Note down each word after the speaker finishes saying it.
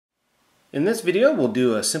In this video, we'll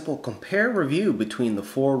do a simple compare review between the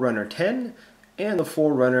Forerunner 10 and the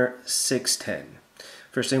Forerunner 610.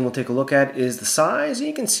 First thing we'll take a look at is the size.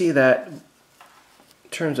 You can see that in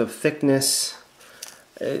terms of thickness,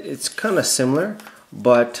 it's kind of similar,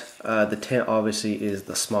 but the 10 obviously is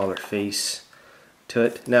the smaller face to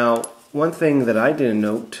it. Now, one thing that I didn't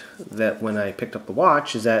note that when I picked up the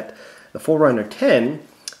watch is that the Forerunner 10,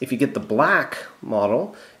 if you get the black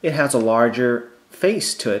model, it has a larger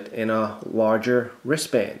face to it and a larger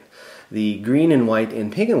wristband. The green and white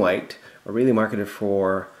and pink and white are really marketed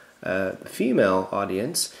for the female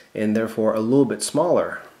audience and therefore a little bit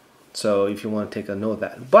smaller. So if you want to take a note of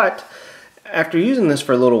that. But after using this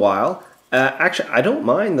for a little while, actually I don't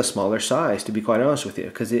mind the smaller size, to be quite honest with you,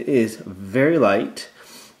 because it is very light.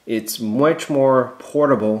 It's much more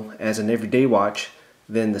portable as an everyday watch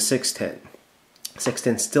than the 610.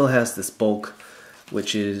 610 still has this bulk,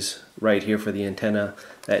 which is right here for the antenna.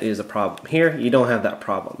 That is a problem. Here you don't have that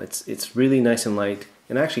problem. It's really nice and light,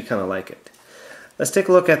 and I actually kind of like it. Let's take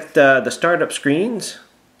a look at the startup screens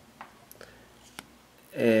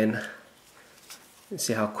and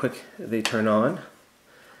see how quick they turn on.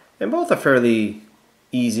 And both are fairly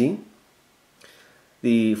easy.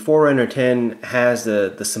 The Forerunner 10 has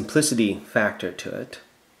the simplicity factor to it.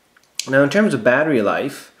 Now in terms of battery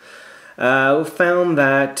life, we found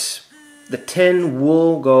that the 10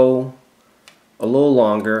 will go a little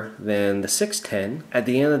longer than the 610. At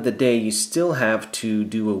the end of the day, you still have to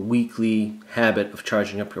do a weekly habit of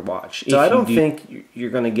charging up your watch. So I don't think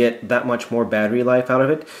you're going to get that much more battery life out of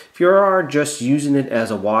it. If you are just using it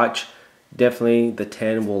as a watch, definitely the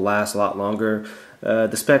 10 will last a lot longer.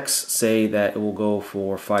 The specs say that it will go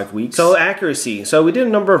for 5 weeks. So accuracy. So we did a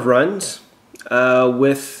number of runs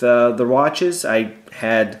with the watches. I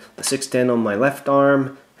had the 610 on my left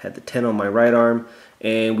arm, had the 10 on my right arm,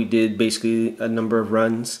 and we did basically a number of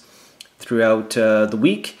runs throughout the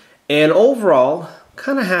week. And overall,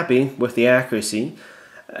 kind of happy with the accuracy.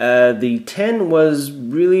 The 10 was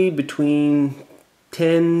really between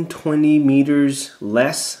 10-20 meters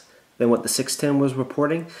less than what the 610 was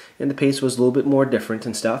reporting, and the pace was a little bit more different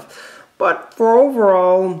and stuff. But for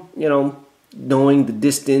overall, you know, knowing the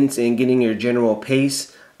distance and getting your general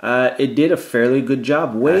pace, it did a fairly good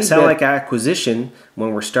job. Satellite acquisition,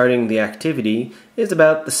 when we're starting the activity, is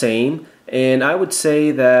about the same, and I would say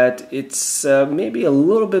that it's maybe a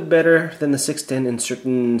little bit better than the 610 in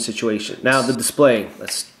certain situations. Now the display,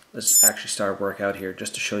 let's actually start workout here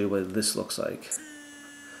just to show you what this looks like.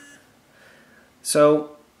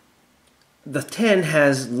 So the 10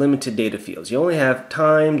 has limited data fields. You only have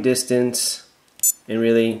time, distance, and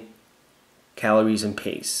really calories and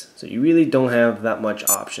pace. So you really don't have that much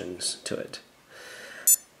options to it.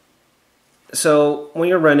 So when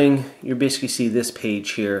you're running, you basically see this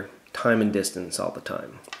page here, time and distance all the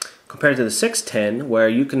time. Compared to the 610, where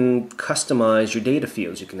you can customize your data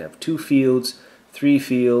fields. You can have 2 fields, 3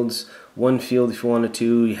 fields, 1 field if you wanted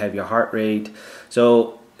to. You have your heart rate.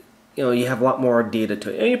 So you know, you have a lot more data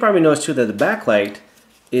to it. And you probably notice too that the backlight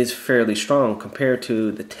is fairly strong compared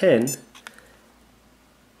to the 10.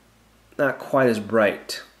 Not quite as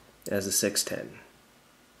bright as the 610.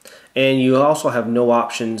 And you also have no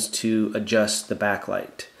options to adjust the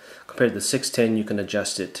backlight. Compared to the 610, you can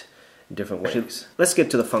adjust it in different ways. Let's get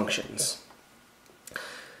to the functions.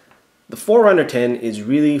 The Forerunner 10 is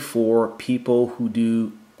really for people who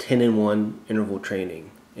do 10-in-1 interval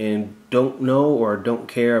training and don't know or don't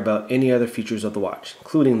care about any other features of the watch,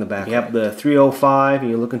 including the backlight. If you have the 305 and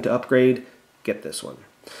you're looking to upgrade, get this one.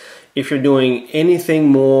 If you're doing anything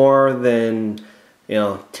more than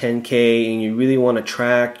 10K and you really want to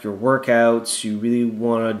track your workouts, you really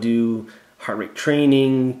want to do heart rate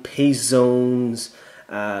training, pace zones,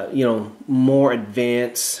 more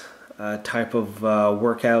advanced type of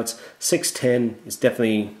workouts, 610 is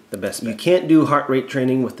definitely the best bet. You can't do heart rate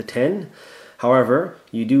training with the 10. However,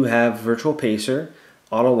 you do have virtual pacer,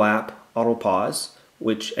 auto lap, auto pause,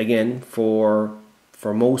 which again for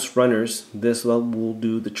most runners, this will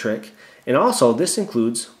do the trick. And also, this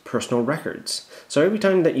includes personal records. So every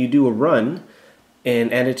time that you do a run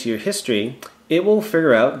and add it to your history, it will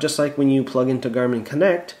figure out, just like when you plug into Garmin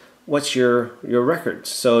Connect, what's your records.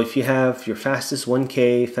 So if you have your fastest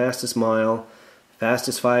 1K, fastest mile,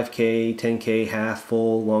 fastest 5K, 10K, half,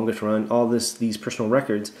 full, longest run, all these personal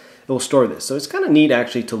records, it will store this. So it's kind of neat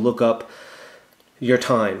actually to look up your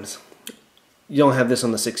times. You don't have this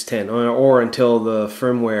on the 610 or until the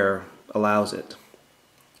firmware allows it.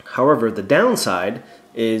 However, the downside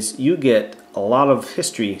is you get a lot of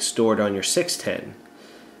history stored on your 610.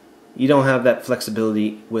 You don't have that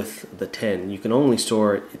flexibility with the 10. You can only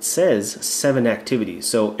store, it says, 7 activities.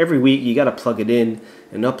 So every week you got to plug it in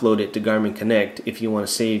and upload it to Garmin Connect if you want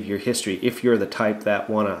to save your history, if you're the type that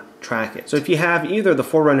want to track it. So if you have either the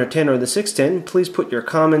Forerunner 10 or the 610, please put your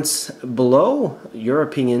comments below, your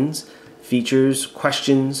opinions, features,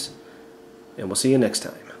 questions, and we'll see you next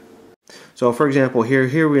time. So for example,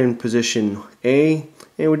 here we're in position A,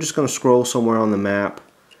 and we're just going to scroll somewhere on the map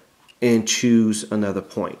and choose another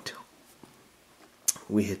point.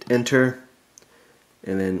 We hit enter,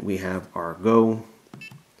 and then we have our go,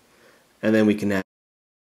 and then we can